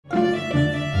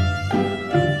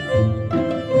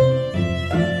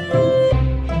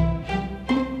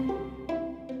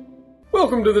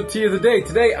welcome to the tea of the day.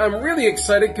 Today I'm really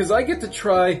excited because I get to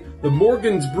try the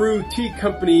Morgan's Brew Tea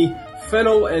Company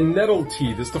Fennel and Nettle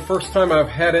tea. This is the first time I've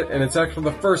had it, and it's actually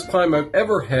the first time I've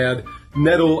ever had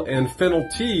nettle and fennel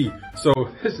tea. So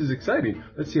this is exciting.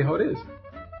 Let's see how it is.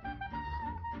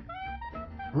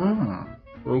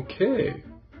 Okay.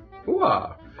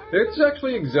 Wow. It's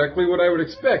actually exactly what I would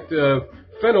expect.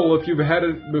 Fennel, if you've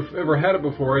ever had it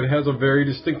before, it has a very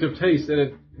distinctive taste, and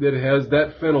it has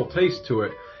that fennel taste to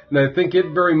it. And I think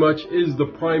it very much is the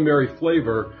primary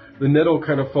flavor. The nettle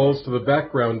kind of falls to the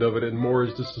background of it and more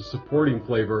is just a supporting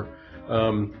flavor.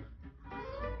 But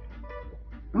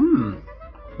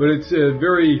it's a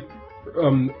very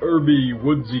herby,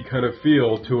 woodsy kind of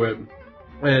feel to it.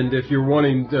 And if you're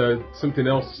wanting something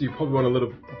else, you probably want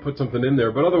to put something in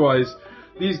there. But otherwise,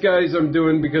 these guys I'm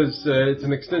doing because it's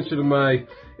an extension of my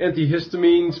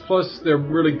antihistamines, plus they're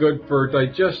really good for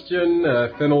digestion.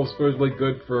 Fennel is supposedly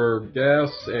good for gas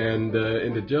and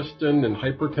indigestion and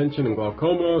hypertension and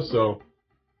glaucoma, so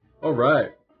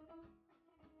alright.